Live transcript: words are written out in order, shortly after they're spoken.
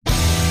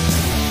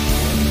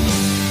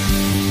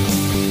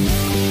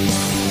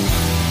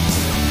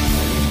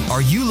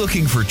Are you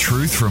looking for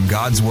truth from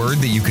God's Word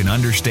that you can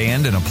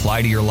understand and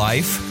apply to your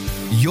life?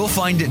 You'll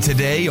find it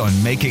today on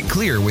Make It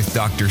Clear with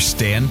Dr.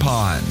 Stan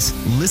Ponz.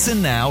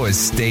 Listen now as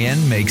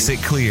Stan makes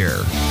it clear.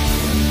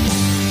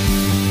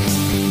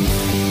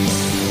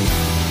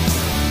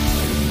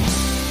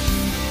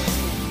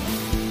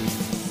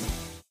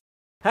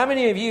 How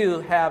many of you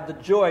have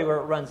the joy where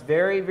it runs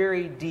very,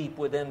 very deep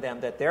within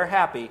them, that they're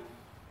happy,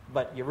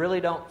 but you really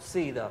don't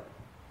see the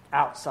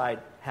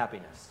outside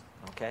happiness?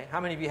 Okay? How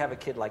many of you have a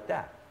kid like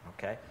that?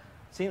 Okay?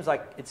 Seems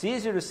like it's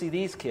easier to see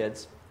these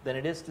kids than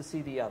it is to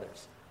see the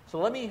others. So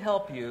let me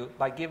help you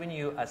by giving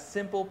you a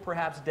simple,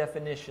 perhaps,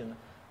 definition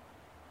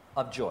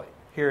of joy.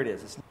 Here it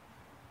is.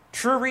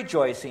 True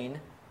rejoicing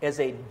is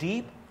a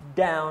deep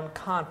down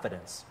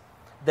confidence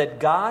that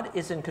God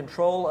is in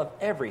control of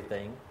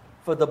everything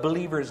for the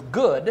believer's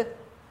good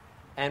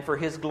and for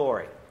His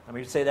glory. Let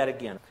me say that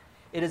again.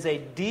 It is a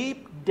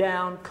deep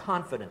down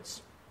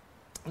confidence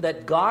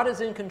that God is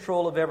in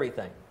control of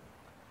everything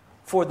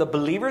for the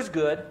believer's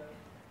good,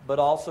 but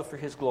also for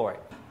His glory.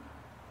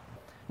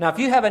 Now, if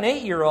you have an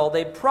 8-year-old,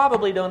 they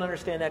probably don't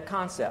understand that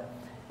concept.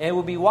 And it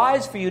would be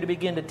wise for you to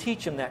begin to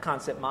teach them that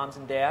concept, moms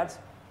and dads.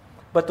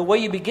 But the way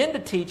you begin to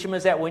teach them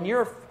is that when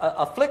you're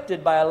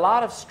afflicted by a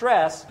lot of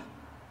stress,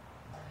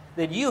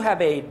 that you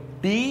have a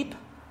deep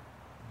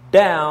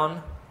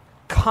down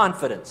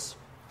confidence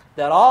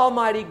that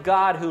Almighty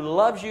God, who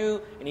loves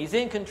you and He's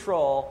in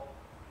control,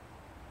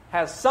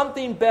 has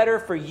something better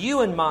for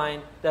you in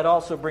mind that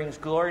also brings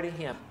glory to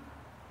Him.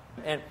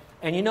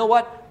 And you know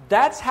what?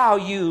 That's how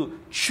you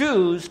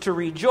choose to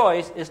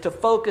rejoice, is to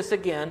focus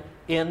again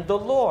in the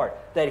Lord,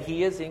 that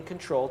He is in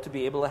control to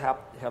be able to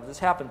have this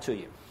happen to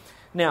you.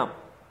 Now,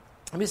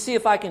 let me see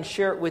if I can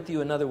share it with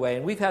you another way.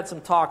 And we've had some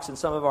talks in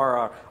some of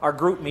our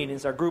group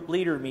meetings, our group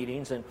leader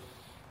meetings, and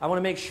I want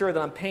to make sure that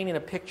I'm painting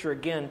a picture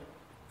again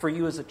for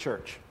you as a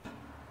church.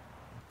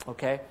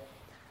 Okay?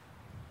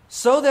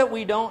 So that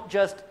we don't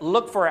just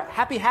look for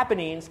happy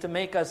happenings to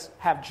make us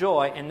have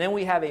joy, and then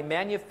we have a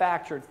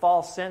manufactured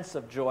false sense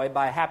of joy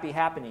by happy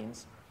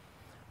happenings.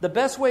 The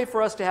best way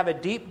for us to have a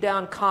deep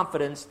down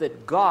confidence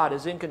that God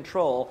is in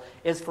control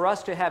is for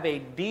us to have a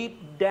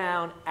deep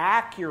down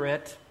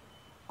accurate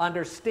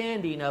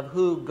understanding of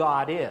who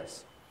God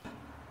is.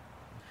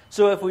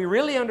 So if we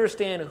really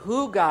understand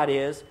who God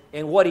is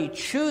and what He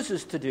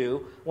chooses to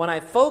do, when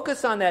I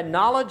focus on that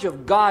knowledge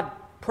of God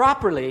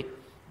properly,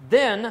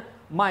 then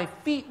my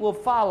feet will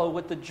follow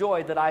with the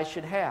joy that I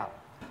should have.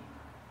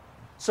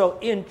 So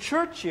in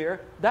church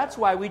here, that's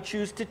why we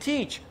choose to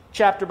teach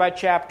chapter by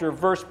chapter,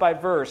 verse by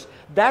verse.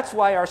 That's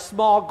why our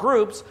small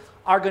groups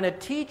are going to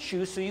teach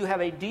you so you have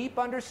a deep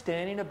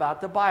understanding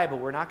about the Bible.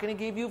 We're not going to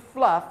give you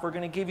fluff. We're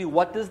going to give you,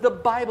 what does the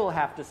Bible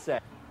have to say?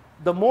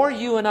 The more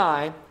you and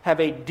I have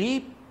a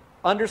deep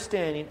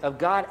understanding of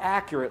God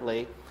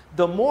accurately,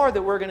 the more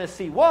that we're going to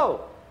see,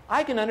 whoa,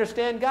 I can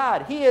understand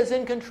God. He is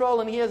in control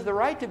and He has the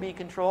right to be in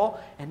control,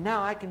 and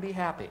now I can be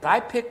happy.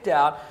 I picked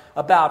out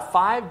about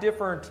 5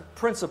 different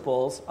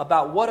principles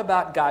about what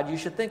about God you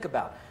should think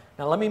about.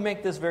 Now let me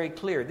make this very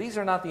clear. These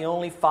are not the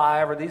only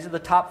 5, or these are the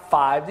top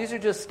 5. These are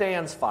just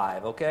Stan's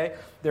 5, okay?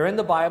 They're in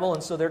the Bible,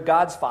 and so they're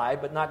God's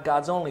 5, but not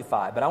God's only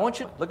 5. But I want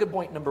you to look at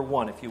point number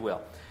 1, if you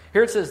will.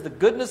 Here it says, the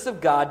goodness of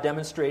God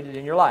demonstrated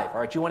in your life. All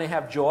right, you want to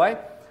have joy?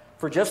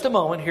 For just a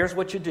moment, here's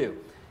what you do.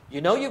 You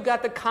know you've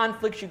got the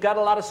conflicts, you've got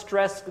a lot of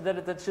stress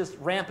that's just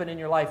rampant in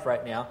your life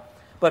right now.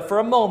 But for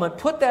a moment,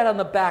 put that on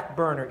the back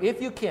burner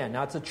if you can.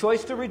 Now, it's a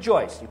choice to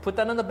rejoice. You put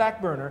that on the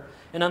back burner.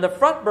 And on the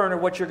front burner,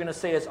 what you're going to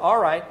say is, all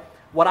right,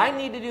 what I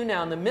need to do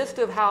now in the midst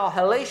of how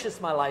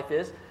hellacious my life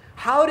is,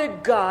 how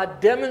did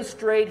God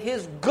demonstrate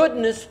His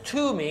goodness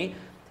to me?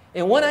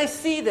 And when I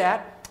see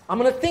that, I'm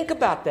going to think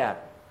about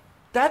that.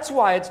 That's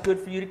why it's good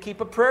for you to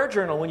keep a prayer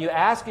journal. When you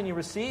ask and you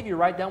receive, you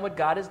write down what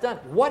God has done.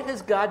 What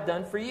has God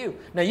done for you?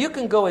 Now, you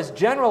can go as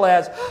general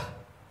as,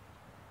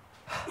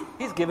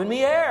 He's given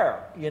me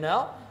air, you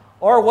know?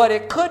 Or what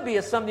it could be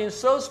is something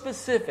so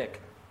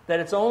specific that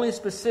it's only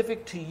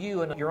specific to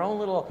you in your own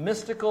little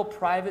mystical,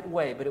 private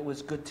way, but it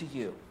was good to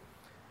you.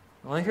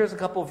 Well, here's a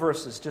couple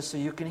verses just so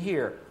you can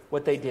hear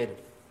what they did.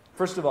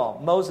 First of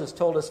all, Moses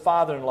told his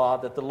father-in-law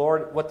that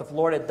what the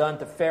Lord had done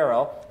to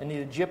Pharaoh and the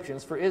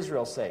Egyptians for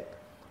Israel's sake.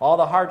 All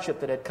the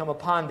hardship that had come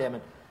upon them,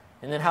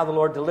 and then how the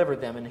Lord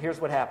delivered them. And here's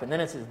what happened. Then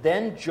it says,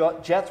 then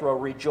Jethro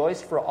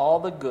rejoiced for all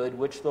the good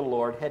which the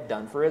Lord had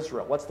done for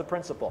Israel. What's the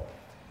principle?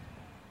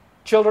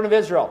 Children of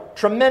Israel,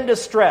 tremendous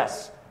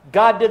stress.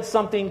 God did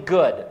something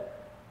good.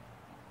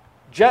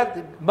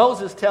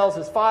 Moses tells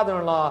his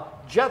father-in-law,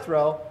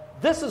 Jethro,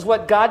 this is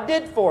what God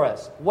did for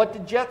us. What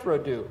did Jethro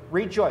do?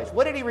 Rejoice.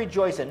 What did he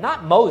rejoice in?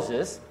 Not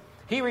Moses.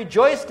 He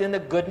rejoiced in the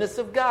goodness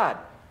of God.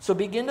 So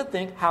begin to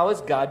think, how has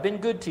God been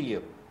good to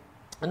you?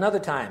 Another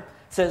time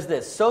says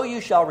this, so you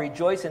shall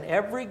rejoice in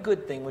every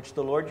good thing which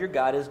the Lord your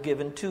God has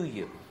given to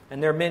you.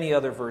 And there are many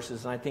other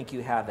verses, and I think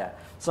you have that.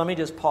 So let me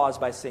just pause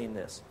by saying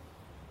this.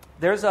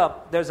 There's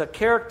a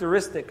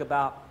characteristic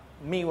about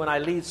me when I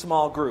lead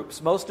small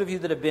groups. Most of you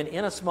that have been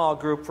in a small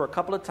group for a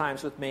couple of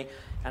times with me,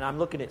 and I'm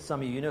looking at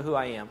some of you, you know who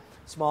I am.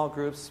 small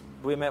groups.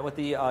 We met with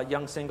the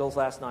young singles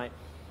last night.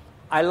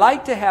 I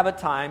like to have a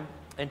time,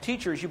 and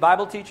teachers, you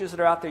Bible teachers that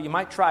are out there, you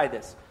might try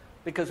this,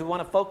 because we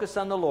want to focus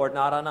on the Lord,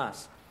 not on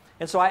us.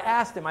 And so I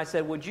asked him, I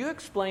said, would you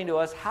explain to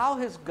us how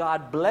has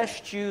God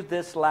blessed you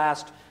this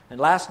and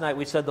last night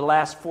we said the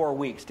last 4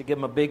 weeks, to give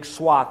them a big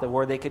swath of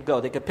where they could go.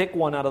 They could pick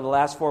one out of the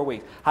last 4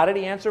 weeks. How did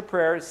he answer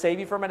prayer, save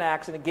you from an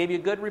accident, gave you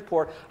a good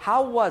report?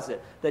 How was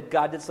it that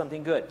God did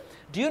something good?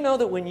 Do you know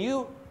that when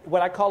you,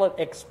 what I call it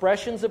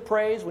expressions of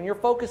praise, when you're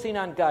focusing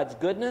on God's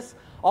goodness,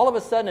 all of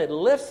a sudden it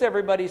lifts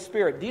everybody's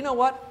spirit. Do you know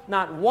what?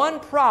 Not one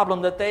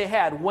problem that they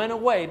had went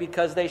away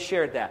because they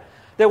shared that.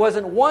 There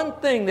wasn't one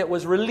thing that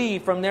was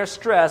relieved from their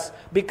stress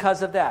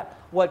because of that.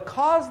 What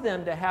caused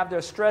them to have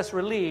their stress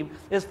relieved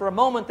is for a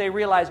moment they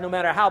realized no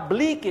matter how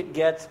bleak it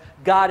gets,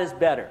 God is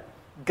better,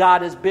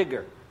 God is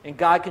bigger, and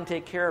God can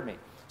take care of me.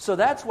 So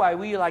that's why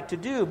we like to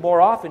do more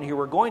often here,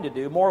 we're going to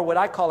do more what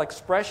I call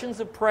expressions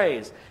of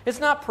praise. It's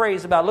not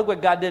praise about, look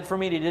what God did for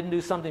me, He didn't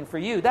do something for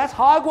you. That's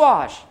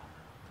hogwash.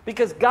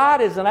 Because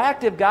God is an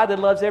active God that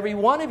loves every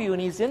one of you,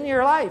 and He's in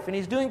your life, and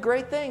He's doing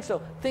great things.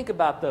 So think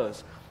about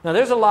those. Now,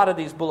 there's a lot of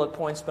these bullet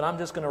points, but I'm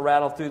just going to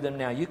rattle through them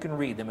now. You can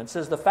read them. It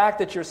says, the fact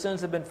that your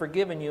sins have been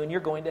forgiven you and you're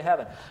going to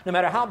heaven. No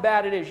matter how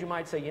bad it is, you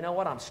might say, you know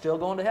what, I'm still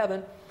going to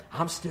heaven.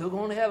 I'm still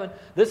going to heaven.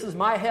 This is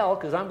my hell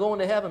because I'm going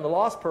to heaven. The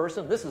lost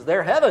person, this is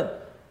their heaven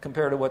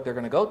compared to what they're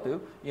going to go through.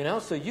 You know,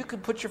 so you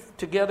could put your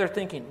together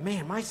thinking,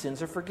 man, my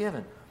sins are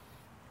forgiven.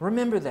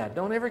 Remember that.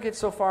 Don't ever get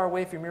so far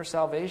away from your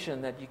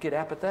salvation that you get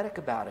apathetic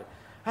about it.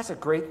 That's a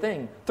great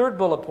thing. Third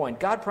bullet point,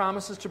 God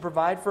promises to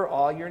provide for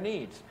all your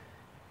needs.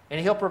 And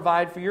He'll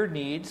provide for your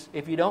needs.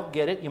 If you don't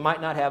get it, you might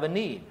not have a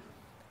need.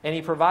 And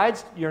He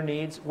provides your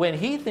needs when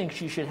He thinks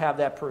you should have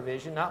that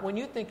provision, not when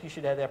you think you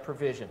should have that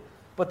provision.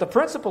 But the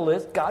principle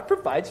is God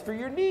provides for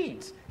your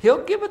needs.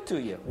 He'll give it to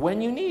you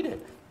when you need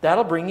it.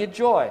 That'll bring you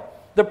joy.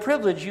 The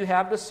privilege you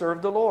have to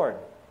serve the Lord.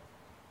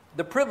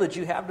 The privilege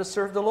you have to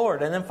serve the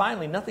Lord. And then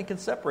finally, nothing can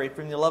separate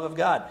from the love of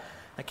God.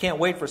 I can't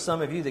wait for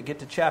some of you that get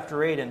to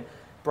chapter 8 in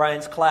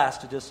Brian's class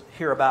to just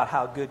hear about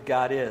how good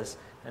God is.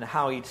 And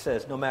how He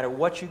says, no matter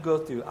what you go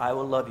through, I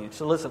will love you.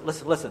 So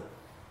listen.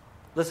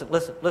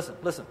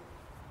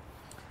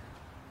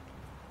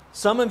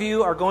 Some of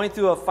you are going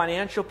through a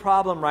financial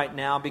problem right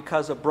now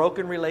because of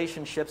broken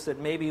relationships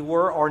that maybe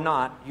were or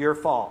not your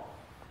fault.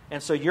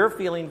 And so you're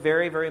feeling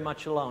very, very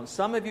much alone.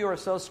 Some of you are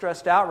so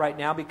stressed out right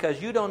now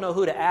because you don't know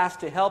who to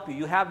ask to help you.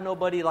 You have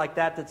nobody like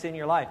that that's in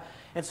your life.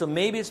 And so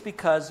maybe it's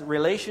because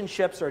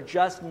relationships are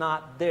just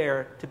not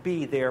there to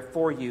be there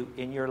for you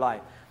in your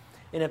life.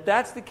 And if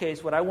that's the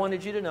case, what I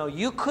wanted you to know,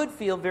 you could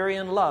feel very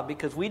unloved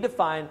because we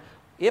define,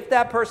 if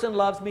that person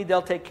loves me,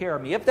 they'll take care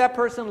of me. If that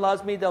person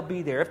loves me, they'll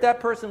be there. If that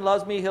person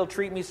loves me, he'll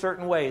treat me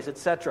certain ways,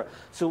 etc.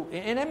 So,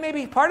 and then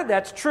maybe part of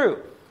that's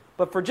true.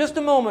 But for just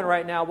a moment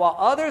right now, while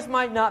others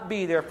might not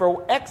be there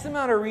for X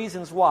amount of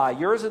reasons why,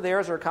 yours or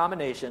theirs or a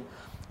combination,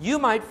 you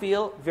might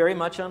feel very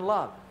much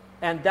unloved.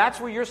 And that's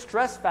where your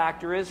stress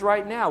factor is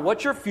right now.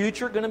 What's your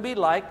future going to be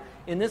like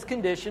in this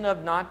condition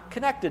of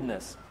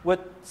non-connectedness with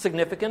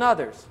significant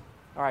others?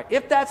 All right,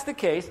 if that's the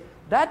case,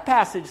 that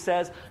passage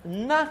says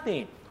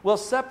nothing will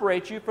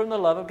separate you from the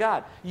love of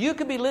God. You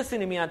could be listening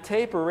to me on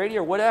tape or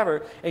radio or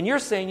whatever, and you're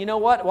saying, you know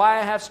what, why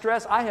I have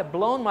stress? I have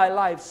blown my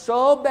life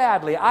so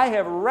badly. I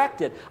have wrecked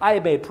it. I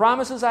have made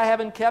promises I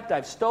haven't kept.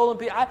 I've stolen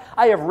people.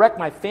 I have wrecked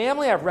my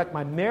family. I've wrecked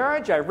my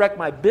marriage. I've wrecked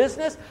my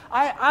business.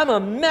 I'm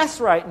a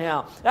mess right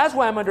now. That's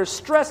why I'm under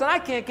stress, and I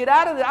can't get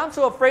out of it. I'm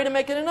so afraid of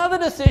making another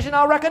decision.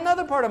 I'll wreck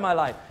another part of my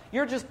life.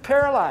 You're just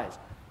paralyzed.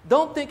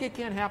 Don't think it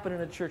can't happen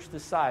in a church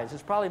this size.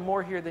 There's probably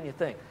more here than you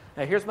think.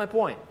 Now, here's my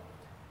point.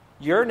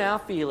 You're now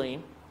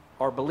feeling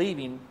or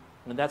believing,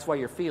 and that's why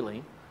you're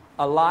feeling,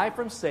 a lie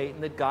from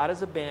Satan that God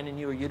has abandoned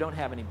you or you don't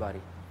have anybody.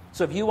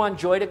 So if you want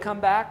joy to come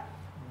back,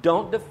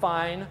 don't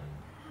define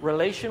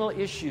relational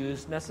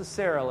issues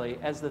necessarily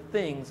as the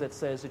things that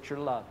says that you're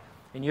loved.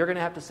 And you're going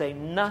to have to say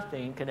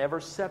nothing can ever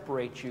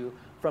separate you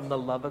from the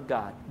love of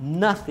God.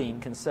 Nothing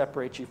can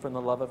separate you from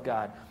the love of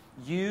God.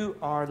 You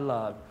are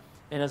loved.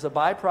 And as a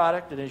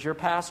byproduct, and as your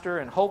pastor,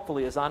 and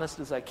hopefully as honest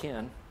as I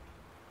can,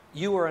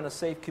 you are in a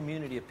safe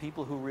community of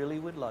people who really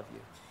would love you.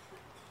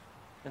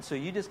 And so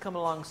you just come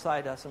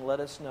alongside us and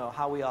let us know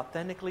how we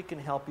authentically can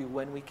help you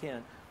when we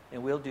can,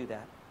 and we'll do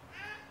that.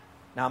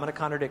 Now, I'm going to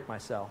contradict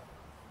myself.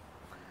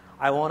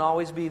 I won't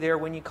always be there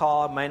when you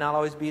call. I may not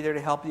always be there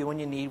to help you when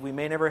you need. We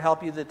may never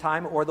help you the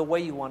time or the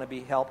way you want to be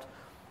helped.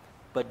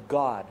 But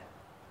God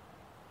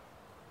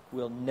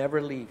will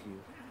never leave you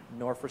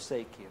nor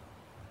forsake you.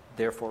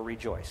 Therefore,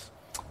 rejoice.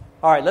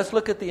 All right, let's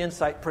look at the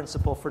insight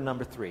principle for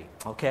number 3,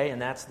 okay? And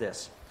that's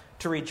this.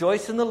 To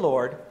rejoice in the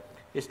Lord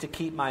is to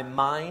keep my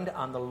mind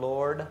on the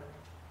Lord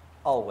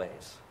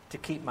always. To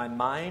keep my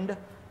mind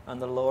on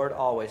the Lord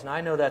always. Now,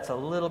 I know that's a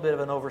little bit of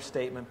an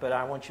overstatement, but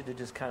I want you to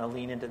just kind of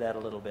lean into that a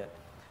little bit.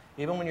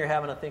 Even when you're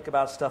having to think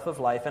about stuff of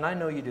life, and I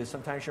know you do,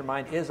 sometimes your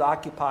mind is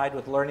occupied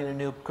with learning a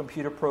new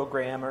computer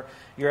program, or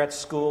you're at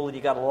school and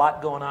you got a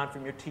lot going on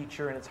from your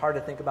teacher, and it's hard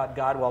to think about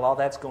God while all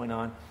that's going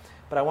on.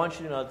 But I want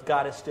you to know that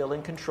God is still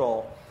in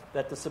control.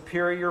 that the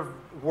superior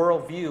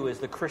worldview is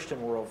the Christian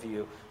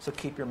worldview. So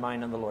keep your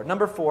mind on the Lord.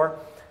 Number 4,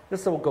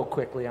 this will go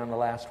quickly on the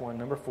last one.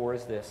 Number 4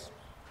 is this.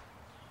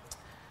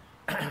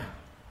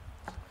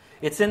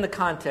 It's in the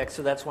context,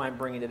 so that's why I'm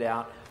bringing it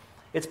out.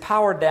 It's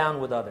power down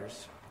with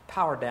others.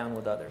 Power down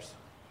with others.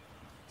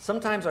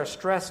 Sometimes our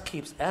stress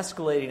keeps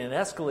escalating and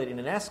escalating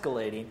and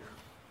escalating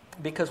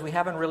because we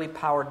haven't really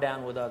powered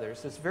down with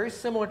others. It's very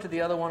similar to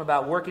the other one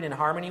about working in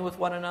harmony with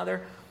one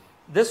another.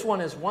 This one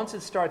is once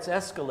it starts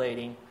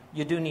escalating,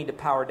 you do need to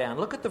power down.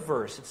 Look at the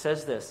verse. It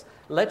says this,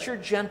 let your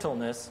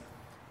gentleness,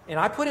 and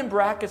I put in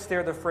brackets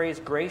there the phrase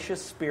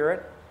gracious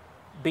spirit,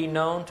 be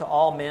known to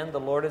all men, the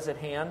Lord is at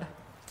hand.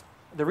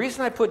 The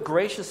reason I put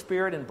gracious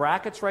spirit in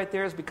brackets right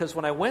there is because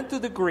when I went through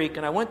the Greek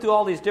and I went through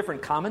all these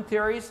different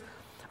commentaries,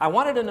 I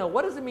wanted to know,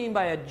 what does it mean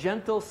by a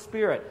gentle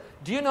spirit?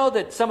 Do you know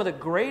that some of the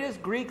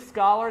greatest Greek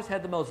scholars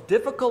had the most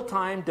difficult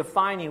time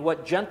defining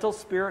what gentle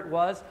spirit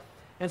was?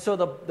 And so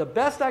the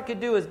best I could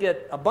do is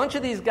get a bunch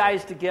of these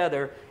guys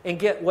together and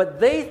get what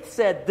they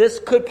said this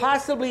could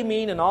possibly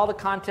mean in all the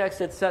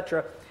context,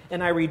 etc.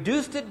 And I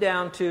reduced it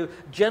down to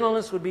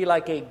gentleness would be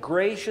like a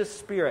gracious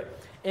spirit.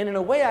 And in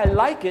a way I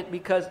like it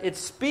because it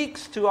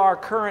speaks to our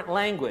current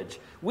language.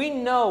 We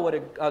know what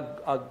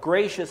a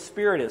gracious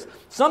spirit is.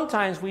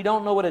 Sometimes we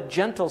don't know what a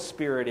gentle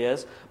spirit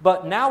is,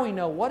 but now we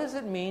know what does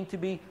it mean to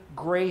be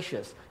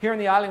gracious. Here in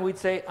the island we'd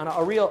say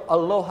a real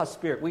aloha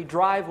spirit. We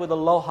drive with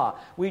aloha.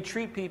 We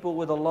treat people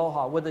with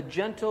aloha, with a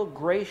gentle,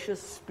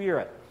 gracious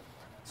spirit.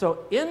 So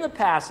in the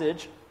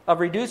passage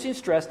of reducing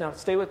stress, now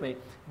stay with me,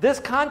 this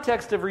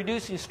context of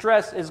reducing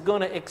stress is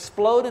going to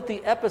explode at the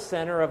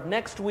epicenter of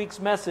next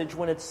week's message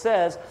when it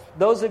says,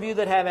 those of you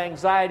that have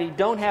anxiety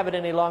don't have it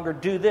any longer,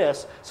 do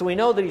this. So we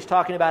know that he's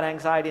talking about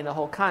anxiety in the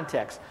whole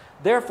context.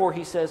 Therefore,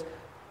 he says,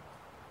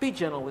 be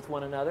gentle with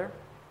one another.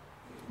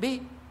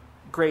 Be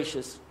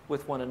gracious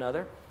with one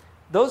another.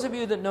 Those of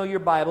you that know your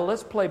Bible,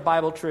 let's play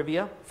Bible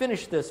trivia.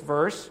 Finish this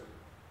verse.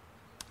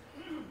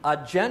 A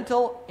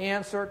gentle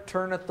answer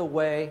turneth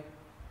away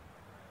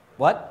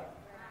what?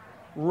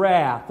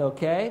 Wrath,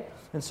 okay?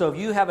 And so if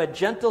you have a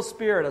gentle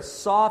spirit, a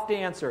soft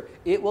answer,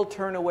 it will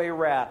turn away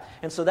wrath.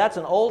 And so that's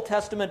an Old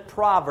Testament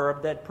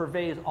proverb that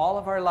pervades all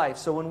of our life.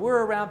 So when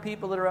we're around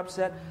people that are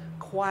upset,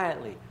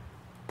 quietly,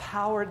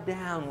 power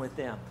down with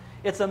them.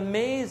 It's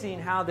amazing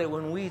how that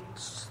when we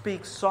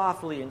speak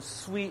softly and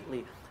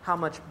sweetly, how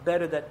much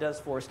better that does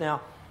for us.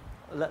 Now,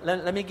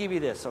 let me give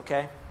you this,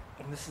 okay?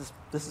 And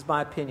this is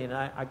my opinion.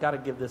 I got to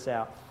give this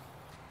out.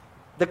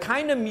 The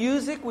kind of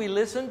music we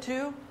listen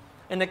to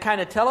and the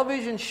kind of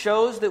television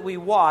shows that we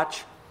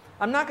watch,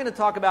 I'm not going to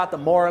talk about the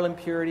moral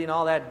impurity and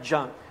all that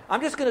junk.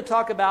 I'm just going to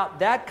talk about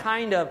that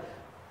kind of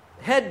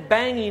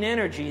head-banging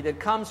energy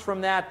that comes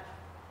from that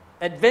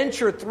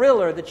adventure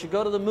thriller that you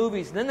go to the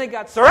movies. And then they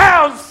got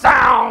surround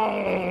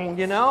sound,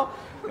 you know?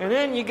 And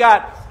then you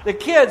got the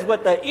kids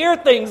with the ear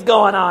things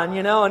going on,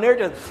 you know? And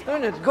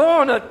and it's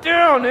going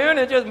down there and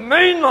it's just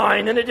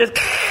mainline and it just,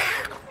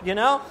 you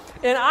know?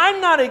 And I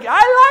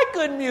like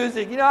good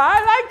music, you know.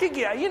 I like to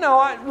get, you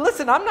know.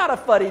 Listen, I'm not a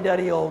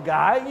fuddy-duddy old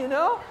guy, you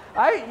know.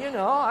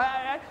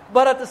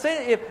 But at the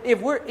same,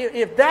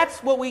 if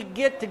that's what we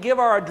get to give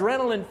our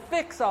adrenaline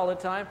fix all the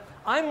time,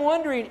 I'm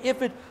wondering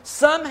if it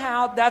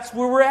somehow that's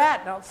where we're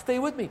at. Now, stay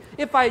with me.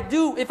 If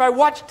I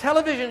watch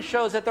television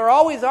shows that they're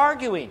always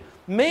arguing,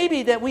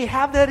 maybe that we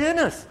have that in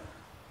us.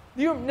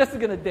 This is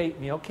going to date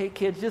me, okay,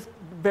 kids?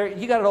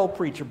 You got an old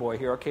preacher boy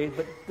here, okay?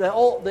 But the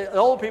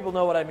old people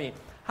know what I mean.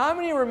 How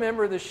many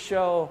remember the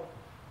show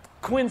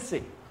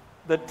Quincy?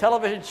 The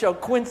television show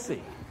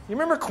Quincy. You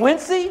remember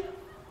Quincy?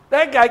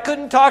 That guy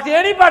couldn't talk to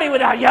anybody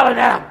without yelling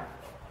at him.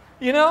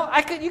 You know,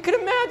 you could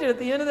imagine at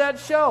the end of that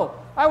show,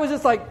 I was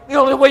just like, the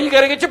only way you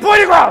got to get your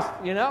point across,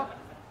 you know?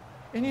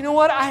 And you know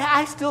what?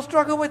 I still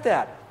struggle with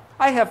that.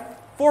 I have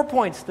 4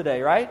 points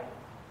today, right?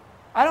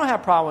 I don't have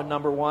a problem with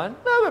number 1.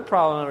 I have a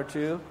problem with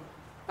number 2.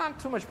 Not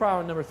too much problem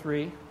with number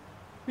 3.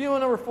 You know what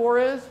number 4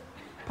 is?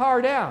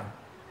 Power down.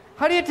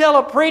 How do you tell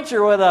a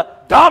preacher with a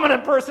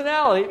dominant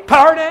personality,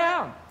 power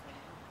down?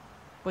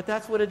 But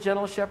that's what a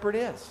gentle shepherd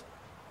is.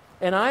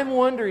 And I'm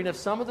wondering if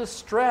some of the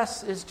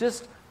stress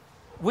is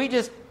we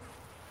just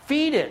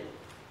feed it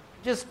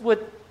just with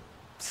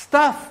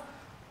stuff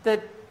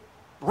that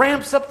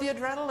ramps up the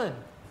adrenaline.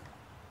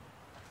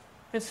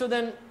 And so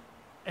then,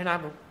 I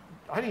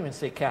didn't even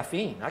say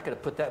caffeine. I could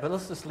have put that, but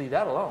let's just leave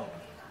that alone.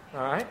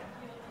 All right?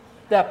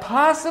 That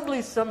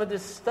possibly some of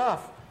this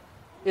stuff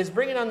is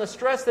bringing on the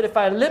stress that if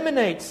I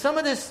eliminate some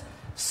of this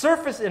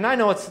surface, and I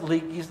know it's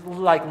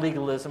like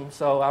legalism,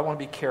 so I want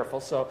to be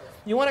careful. So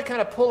you want to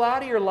kind of pull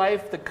out of your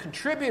life the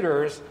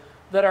contributors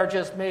that are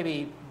just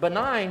maybe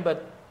benign,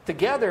 but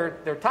together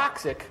they're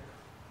toxic,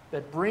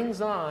 that brings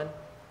on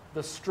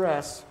the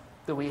stress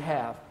that we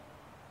have.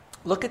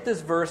 Look at this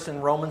verse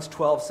in Romans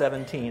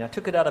 12:17. I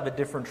took it out of a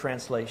different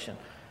translation.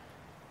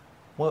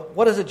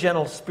 What does a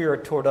gentle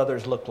spirit toward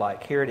others look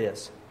like? Here it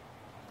is.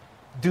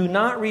 Do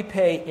not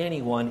repay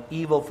anyone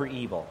evil for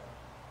evil.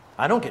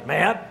 I don't get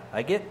mad.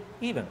 I get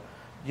even.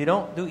 You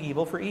don't do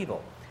evil for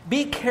evil.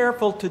 Be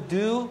careful to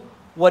do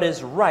what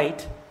is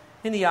right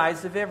in the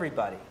eyes of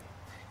everybody.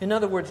 In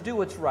other words, do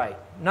what's right.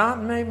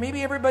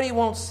 Maybe everybody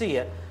won't see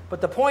it,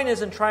 but the point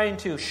isn't trying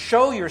to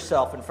show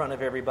yourself in front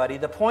of everybody.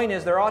 The point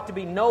is there ought to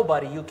be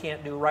nobody you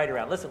can't do right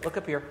around. Listen, look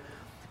up here.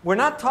 We're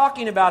not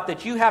talking about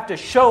that you have to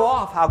show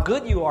off how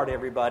good you are to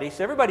everybody,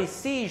 so everybody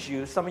sees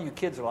you. Some of you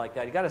kids are like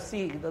that. You got to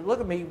see,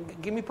 look at me,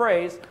 give me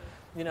praise.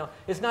 You know,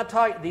 it's not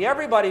talking, the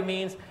everybody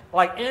means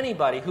like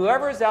anybody.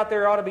 Whoever is out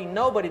there ought to be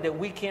nobody that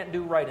we can't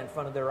do right in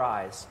front of their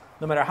eyes.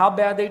 No matter how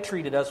bad they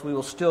treated us, we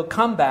will still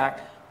come back,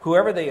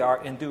 whoever they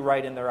are, and do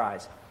right in their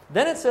eyes.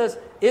 Then it says,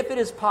 if it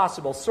is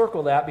possible,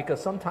 circle that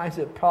because sometimes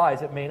it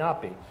implies it may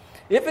not be.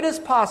 If it is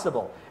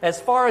possible, as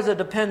far as it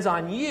depends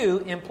on you,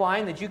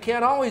 implying that you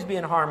can't always be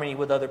in harmony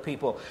with other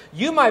people.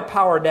 You might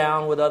power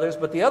down with others,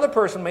 but the other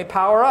person may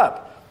power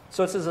up.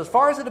 So it says, as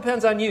far as it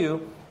depends on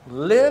you,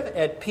 live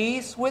at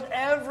peace with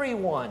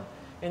everyone.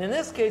 And in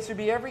this case, it would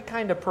be every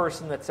kind of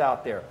person that's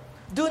out there.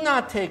 Do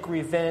not take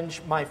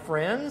revenge, my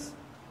friends.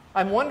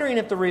 I'm wondering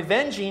if the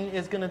revenging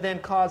is going to then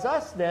cause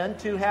us then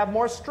to have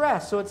more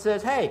stress. So it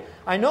says, hey,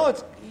 I know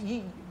it's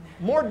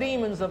more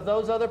demons of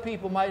those other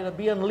people might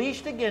be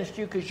unleashed against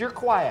you because you're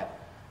quiet.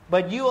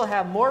 But you will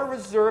have more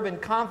reserve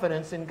and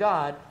confidence in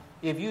God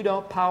if you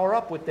don't power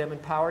up with them and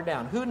power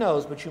down. Who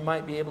knows, but you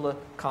might be able to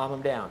calm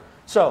them down.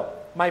 So,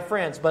 my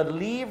friends, but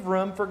leave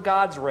room for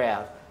God's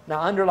wrath.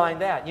 Now, underline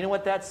that. You know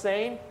what that's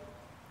saying?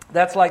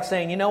 That's like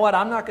saying, you know what,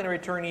 I'm not going to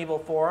return evil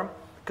for them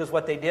because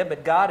what they did,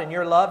 but God and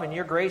your love and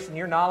your grace and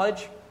your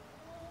knowledge,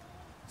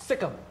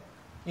 sick them.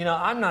 You know,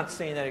 I'm not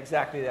saying that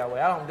exactly that way.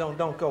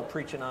 Don't go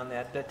preaching on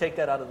that. Take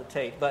that out of the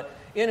tape. But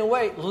in a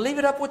way, leave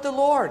it up with the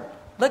Lord.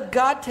 Let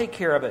God take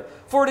care of it.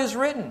 For it is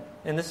written,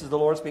 and this is the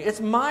Lord's speaking,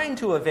 it's mine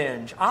to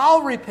avenge.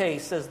 I'll repay,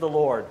 says the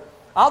Lord.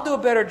 I'll do a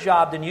better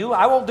job than you.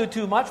 I won't do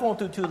too much, won't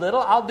do too little.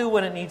 I'll do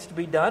when it needs to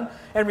be done.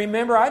 And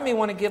remember, I may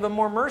want to give them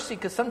more mercy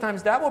because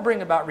sometimes that will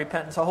bring about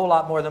repentance a whole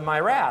lot more than my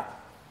wrath.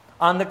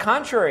 On the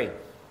contrary,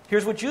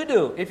 here's what you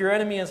do. If your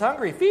enemy is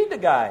hungry, feed the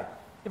guy.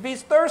 If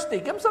he's thirsty,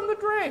 give him something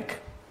to drink.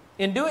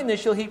 In doing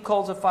this, you'll heap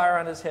coals of fire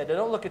on his head. Now,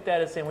 don't look at that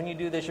as saying when you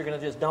do this, you're going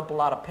to just dump a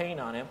lot of pain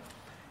on him.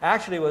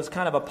 Actually, it was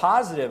kind of a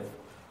positive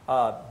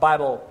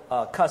Bible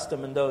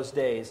custom in those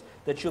days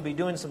that you'll be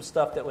doing some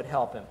stuff that would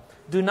help him.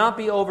 Do not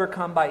be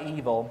overcome by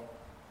evil.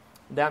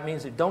 That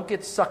means that don't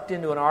get sucked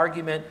into an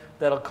argument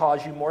that'll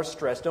cause you more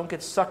stress. Don't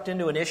get sucked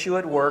into an issue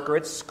at work or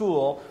at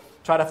school.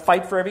 Try to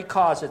fight for every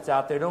cause that's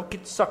out there. Don't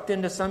get sucked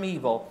into some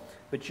evil,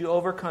 but you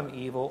overcome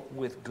evil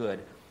with good.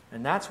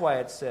 And that's why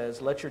it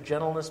says, let your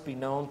gentleness be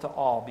known to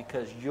all,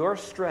 because your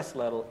stress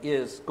level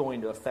is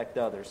going to affect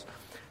others.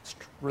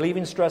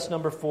 Relieving stress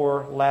number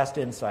 4, last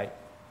insight.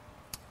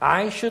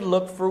 I should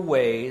look for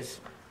ways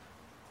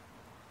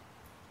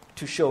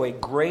to show a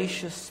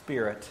gracious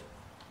spirit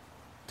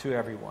to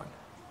everyone,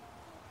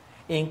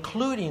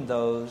 including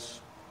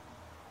those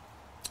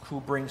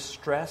who bring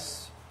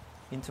stress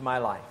into my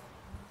life.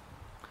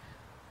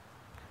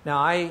 Now,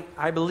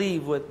 I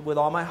believe with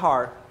all my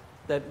heart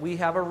that we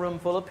have a room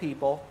full of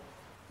people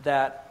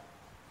that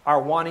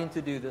are wanting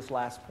to do this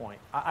last point.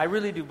 I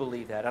really do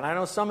believe that. And I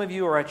know some of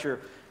you are at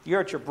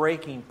your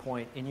breaking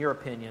point, in your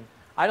opinion.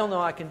 I don't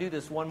know I can do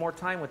this one more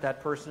time with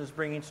that person who's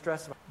bringing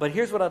stress. But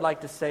here's what I'd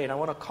like to say, and I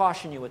want to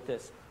caution you with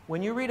this.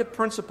 When you read a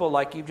principle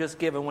like you've just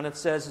given, when it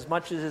says, as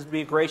much as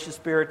be a gracious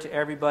spirit to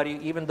everybody,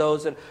 even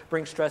those that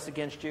bring stress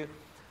against you,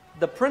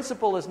 the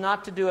principle is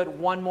not to do it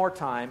one more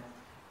time.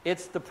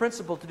 It's the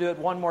principle to do it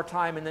one more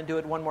time, and then do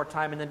it one more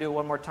time, and then do it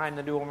one more time, and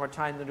then do it one more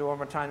time, and then do it one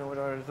more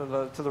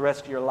time, to the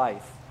rest of your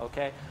life.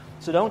 Okay?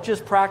 So don't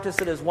just practice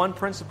it as one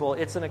principle.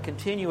 It's in a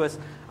continuous,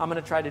 I'm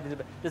going to try to do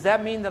it. Does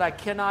that mean that I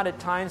cannot at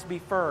times be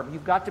firm?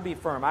 You've got to be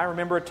firm. I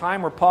remember a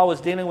time where Paul was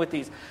dealing with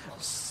these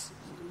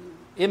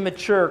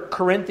immature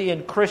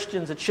Corinthian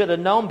Christians that should have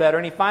known better,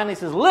 and he finally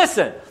says,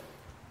 listen,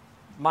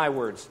 my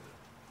words,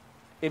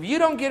 if you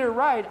don't get it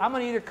right, I'm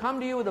going to either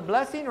come to you with a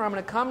blessing or I'm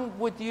going to come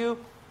with you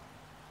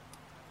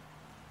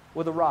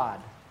with a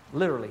rod.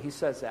 Literally, he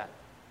says that.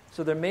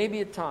 So there may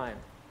be a time.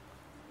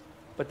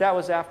 But that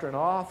was after an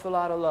awful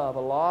lot of love,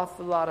 an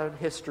awful lot of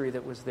history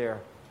that was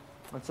there.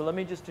 And so let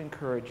me just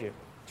encourage you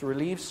to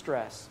relieve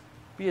stress.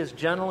 Be as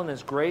gentle and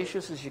as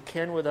gracious as you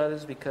can with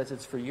others, because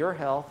it's for your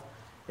health,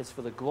 it's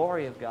for the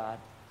glory of God,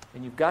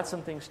 and you've got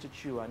some things to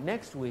chew on.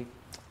 Next week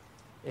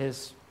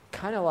is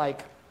kind of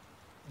like,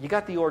 you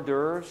got the hors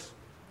d'oeuvres,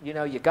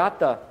 you got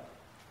the,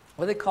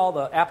 what they call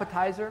the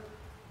appetizer.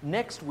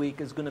 Next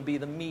week is going to be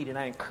the meat, and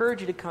I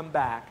encourage you to come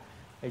back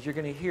as you're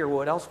going to hear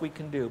what else we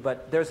can do.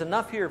 But there's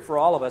enough here for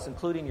all of us,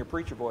 including your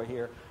preacher boy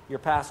here, your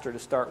pastor, to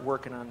start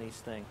working on these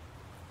things.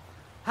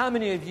 How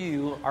many of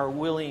you are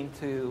willing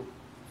to,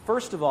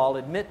 first of all,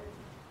 admit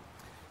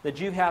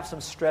that you have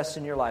some stress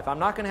in your life? I'm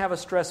not going to have a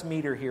stress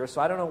meter here, so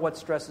I don't know what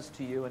stress is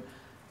to you. And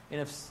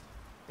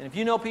if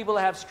you know people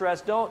that have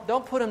stress,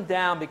 don't put them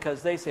down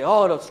because they say,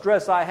 oh, the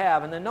stress I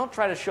have. And then don't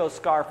try to show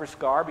scar for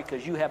scar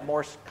because you have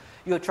more.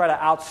 You'll try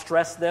to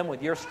outstress them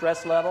with your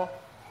stress level.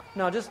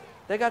 No, just,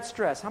 they got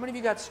stress. How many of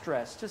you got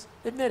stress? Just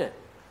admit it.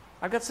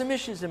 I've got some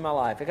issues in my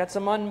life. I got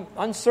some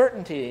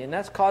uncertainty, and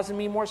that's causing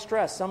me more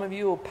stress. Some of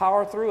you will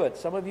power through it.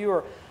 Some of you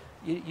are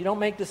You don't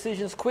make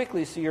decisions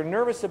quickly, so you're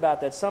nervous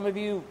about that. Some of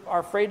you are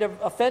afraid to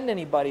offend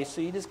anybody, so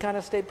you just kind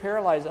of stay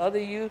paralyzed. Other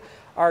of you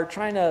are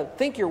trying to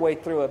think your way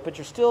through it, but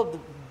you're still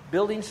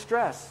building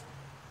stress.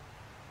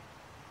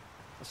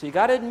 So you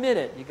got to admit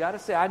it. You got to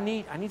say, I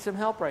need some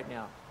help right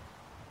now.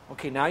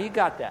 Okay, now you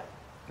got that.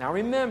 Now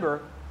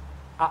remember,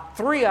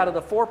 3 out of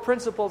the 4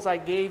 principles I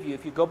gave you,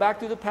 if you go back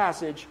through the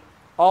passage,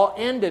 all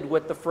ended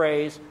with the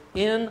phrase,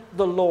 in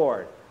the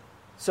Lord.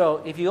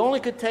 So if you only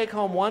could take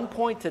home 1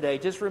 point today,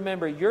 just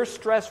remember your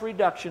stress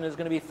reduction is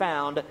going to be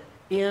found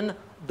in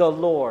the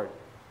Lord.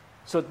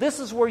 So this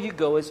is where you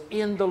go, is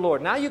in the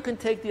Lord. Now you can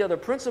take the other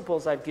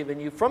principles I've given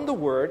you from the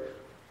Word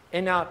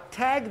and now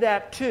tag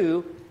that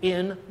to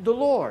in the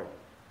Lord.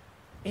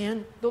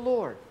 In the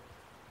Lord.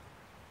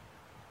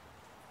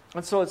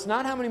 And so it's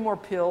not how many more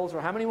pills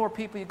or how many more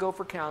people you go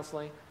for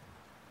counseling.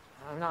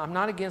 I'm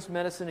not against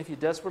medicine if you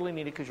desperately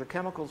need it because your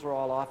chemicals are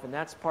all off, and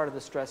that's part of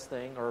the stress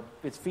thing, or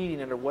it's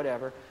feeding it or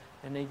whatever.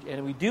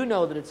 And we do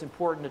know that it's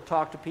important to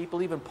talk to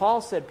people. Even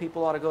Paul said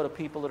people ought to go to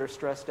people that are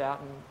stressed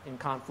out and in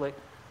conflict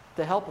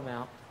to help them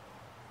out.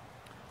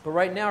 But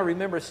right now,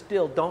 remember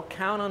still, don't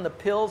count on the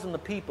pills and the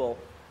people.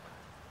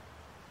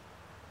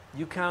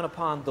 You count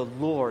upon the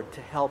Lord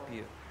to help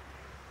you.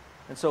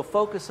 And so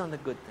focus on the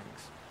good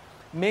things.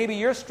 Maybe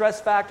your stress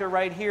factor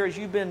right here is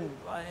you've been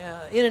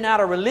in and out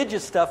of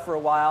religious stuff for a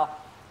while,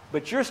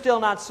 but you're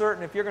still not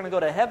certain if you're going to go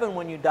to heaven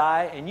when you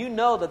die, and you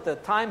know that the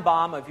time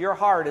bomb of your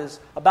heart is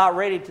about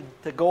ready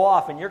to go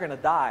off and you're going to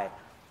die.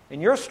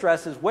 And your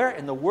stress is, where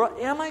in the world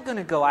am I going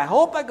to go? I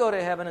hope I go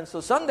to heaven, and so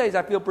some days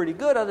I feel pretty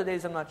good, other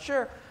days I'm not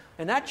sure.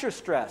 And that's your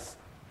stress.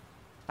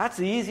 That's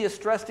the easiest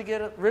stress to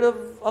get rid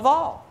of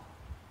all.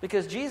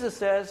 Because Jesus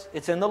says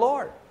it's in the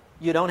Lord.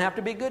 You don't have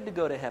to be good to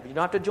go to heaven. You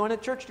don't have to join a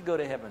church to go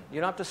to heaven. You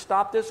don't have to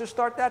stop this or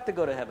start that to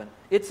go to heaven.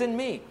 It's in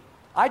me.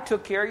 I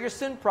took care of your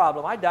sin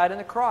problem. I died on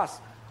the cross.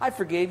 I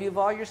forgave you of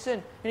all your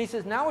sin. And he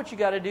says, now what you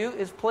got to do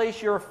is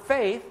place your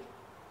faith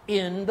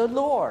in the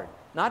Lord,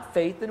 not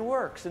faith in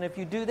works. And if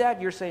you do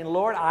that, you're saying,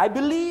 Lord, I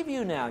believe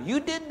you now. You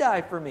did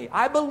die for me.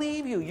 I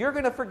believe you. You're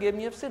going to forgive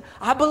me of sin.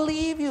 I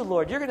believe you,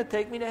 Lord. You're going to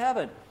take me to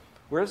heaven.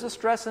 Where's the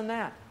stress in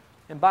that?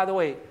 And by the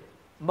way,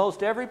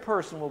 most every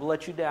person will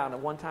let you down at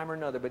one time or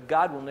another, but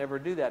God will never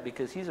do that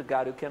because He's a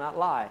God who cannot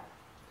lie.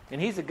 And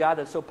He's a God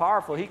that's so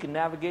powerful, He can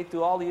navigate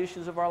through all the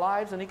issues of our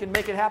lives, and He can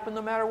make it happen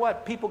no matter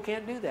what. People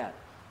can't do that.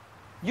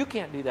 You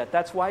can't do that.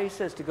 That's why He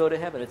says to go to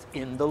heaven. It's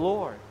in the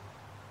Lord,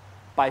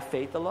 by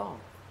faith alone.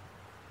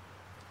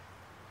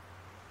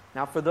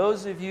 Now, for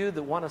those of you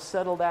that want to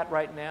settle that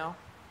right now,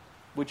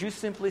 would you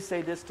simply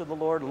say this to the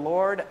Lord?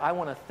 Lord, I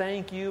want to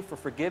thank you for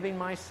forgiving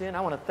my sin.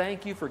 I want to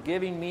thank you for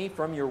giving me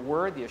from your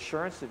word the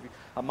assurance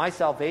of my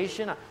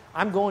salvation.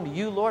 I'm going to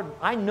you, Lord.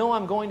 I know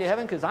I'm going to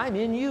heaven because I'm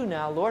in you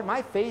now, Lord.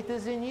 My faith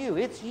is in you.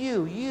 It's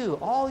you,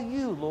 all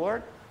you,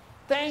 Lord.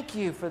 Thank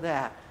you for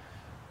that.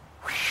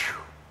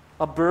 Whew.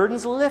 A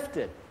burden's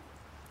lifted.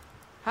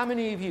 How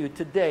many of you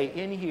today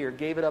in here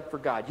gave it up for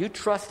God? You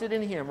trusted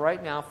in Him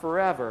right now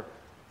forever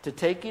to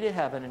take you to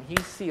heaven, and He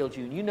sealed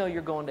you, and you know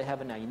you're going to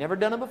heaven now. You've never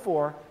done it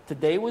before.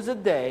 Today was a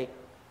day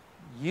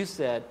you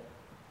said,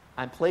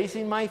 I'm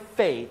placing my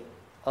faith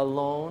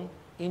alone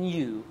in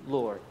you,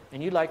 Lord.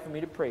 And you'd like for me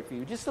to pray for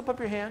you. Just slip up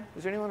your hand.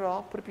 Is there anyone at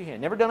all? Put up your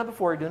hand. Never done it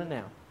before. You're doing it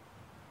now.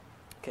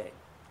 Okay,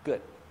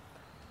 good.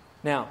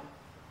 Now,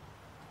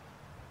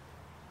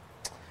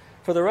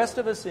 for the rest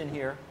of us in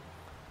here,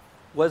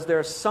 was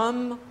there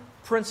some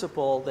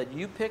principle that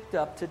you picked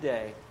up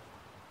today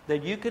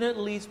that you can at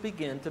least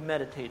begin to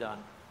meditate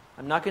on?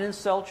 I'm not going to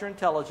insult your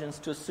intelligence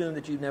to assume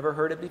that you've never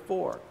heard it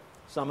before.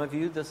 Some of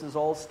you, this is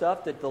old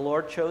stuff that the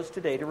Lord chose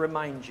today to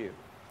remind you.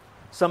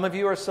 Some of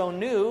you are so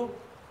new,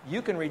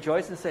 you can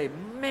rejoice and say,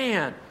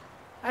 man,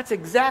 that's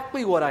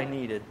exactly what I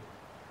needed.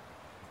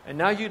 And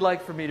now you'd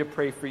like for me to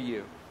pray for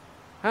you.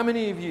 How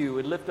many of you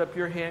would lift up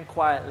your hand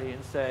quietly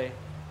and say,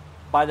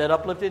 by that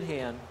uplifted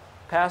hand,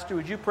 Pastor,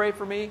 would you pray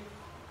for me?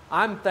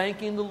 I'm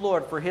thanking the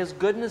Lord for His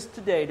goodness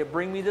today to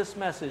bring me this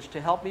message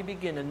to help me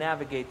begin to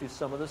navigate through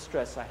some of the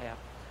stress I have.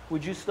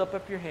 Would you slip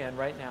up your hand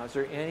right now? Is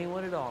there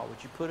anyone at all?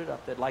 Would you put it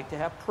up that'd like to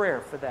have prayer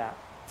for that?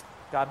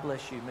 God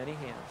bless you. Many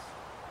hands.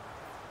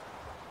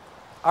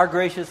 Our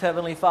gracious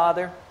Heavenly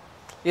Father,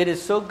 it is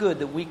so good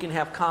that we can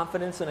have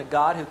confidence in a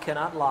God who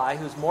cannot lie,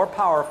 who's more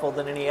powerful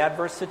than any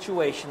adverse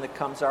situation that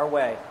comes our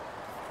way.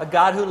 A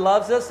God who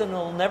loves us and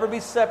will never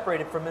be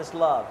separated from His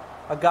love.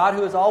 A God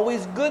who is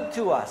always good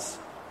to us.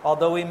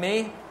 Although we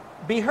may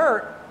be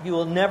hurt, you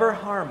will never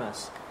harm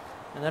us.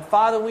 And that,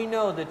 Father, we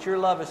know that your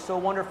love is so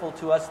wonderful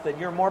to us that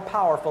you're more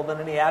powerful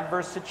than any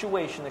adverse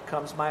situation that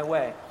comes my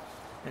way.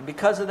 And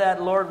because of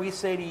that, Lord, we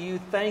say to you,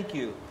 thank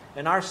you.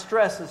 And our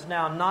stress is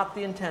now not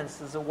the intense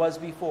as it was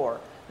before.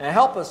 Now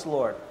help us,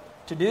 Lord,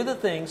 to do the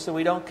things so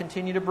we don't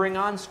continue to bring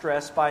on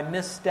stress by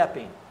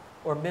misstepping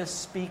or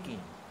misspeaking.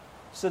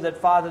 So that,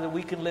 Father, that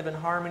we can live in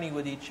harmony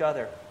with each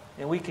other.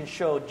 And we can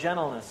show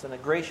gentleness and a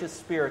gracious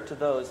spirit to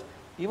those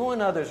even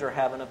when others are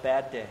having a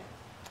bad day.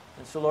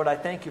 And so, Lord, I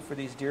thank you for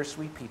these dear,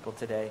 sweet people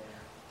today.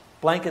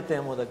 Blanket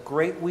them with a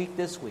great week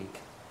this week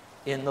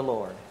in the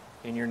Lord.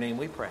 In your name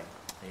we pray.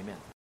 Amen.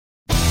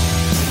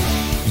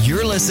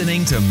 You're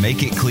listening to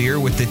Make It Clear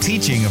with the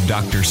teaching of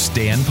Dr.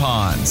 Stan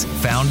Ponz,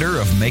 founder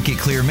of Make It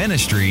Clear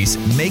Ministries.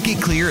 Make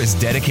It Clear is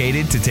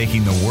dedicated to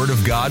taking the Word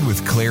of God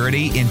with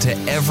clarity into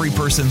every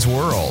person's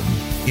world.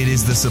 It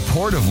is the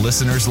support of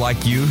listeners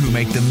like you who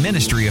make the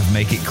ministry of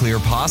Make It Clear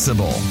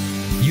possible.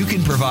 You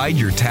can provide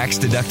your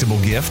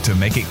tax-deductible gift to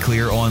Make It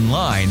Clear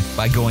online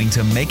by going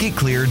to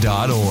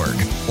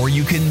makeitclear.org, or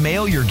you can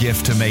mail your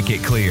gift to Make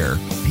It Clear,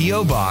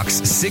 P.O. Box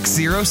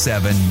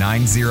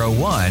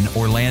 607901,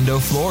 Orlando,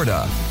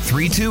 Florida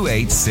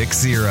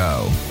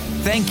 32860.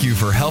 Thank you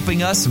for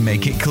helping us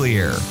make it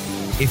clear.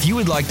 If you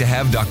would like to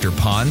have Dr.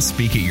 Ponz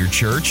speak at your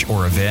church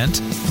or event,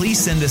 please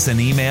send us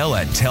an email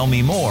at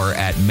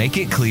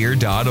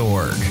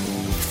tellmemore@makeitclear.org.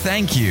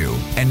 Thank you,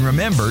 and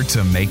remember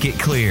to make it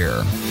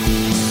clear.